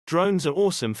Drones are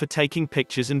awesome for taking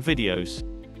pictures and videos.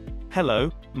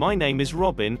 Hello, my name is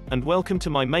Robin, and welcome to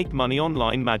my Make Money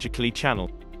Online Magically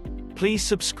channel. Please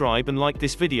subscribe and like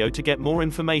this video to get more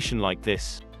information like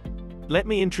this. Let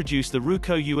me introduce the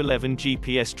Ruco U11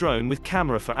 GPS drone with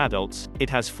camera for adults. It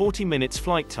has 40 minutes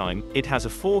flight time, it has a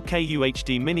 4K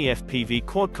UHD mini FPV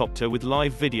quadcopter with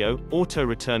live video, auto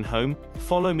return home,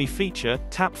 follow me feature,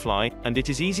 tap fly, and it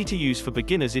is easy to use for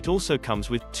beginners. It also comes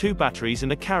with 2 batteries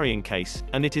and a carrying case,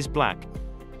 and it is black.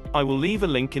 I will leave a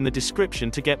link in the description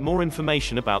to get more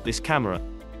information about this camera.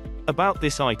 About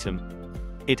this item.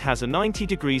 It has a 90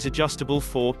 degrees adjustable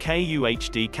 4K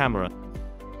UHD camera.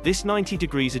 This 90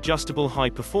 degrees adjustable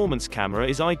high-performance camera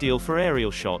is ideal for aerial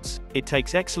shots. It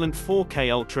takes excellent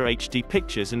 4K Ultra HD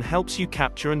pictures and helps you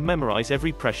capture and memorize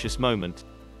every precious moment.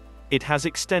 It has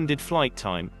extended flight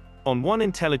time. On one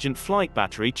intelligent flight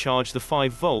battery charged the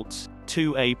 5 volts,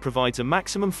 2A provides a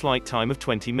maximum flight time of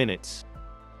 20 minutes.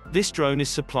 This drone is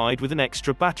supplied with an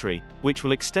extra battery, which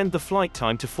will extend the flight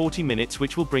time to 40 minutes,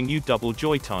 which will bring you double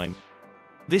joy time.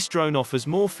 This drone offers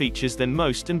more features than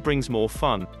most and brings more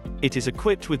fun. It is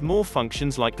equipped with more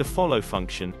functions like the follow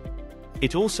function.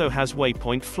 It also has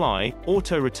waypoint fly,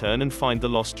 auto return and find the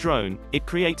lost drone. It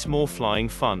creates more flying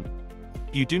fun.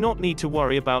 You do not need to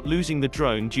worry about losing the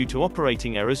drone due to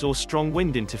operating errors or strong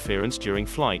wind interference during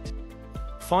flight.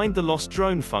 Find the lost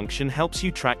drone function helps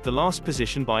you track the last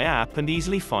position by app and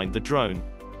easily find the drone.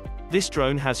 This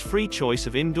drone has free choice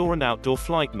of indoor and outdoor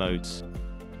flight modes.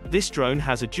 This drone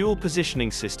has a dual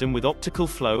positioning system with optical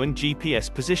flow and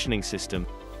GPS positioning system.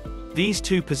 These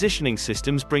 2 positioning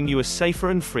systems bring you a safer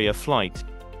and freer flight.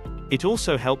 It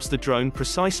also helps the drone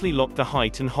precisely lock the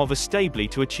height and hover stably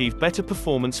to achieve better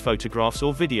performance photographs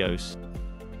or videos.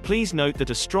 Please note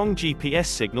that a strong GPS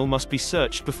signal must be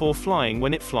searched before flying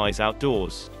when it flies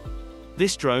outdoors.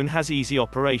 This drone has easy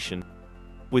operation.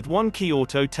 With 1 key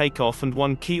auto takeoff and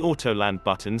 1 key auto land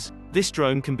buttons, this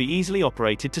drone can be easily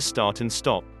operated to start and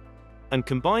stop. And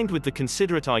combined with the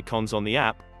considerate icons on the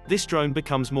app, this drone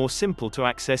becomes more simple to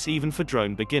access even for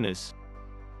drone beginners.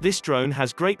 This drone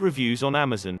has great reviews on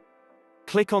Amazon.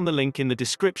 Click on the link in the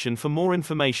description for more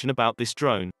information about this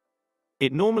drone.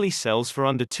 It normally sells for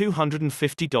under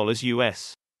 $250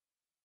 US.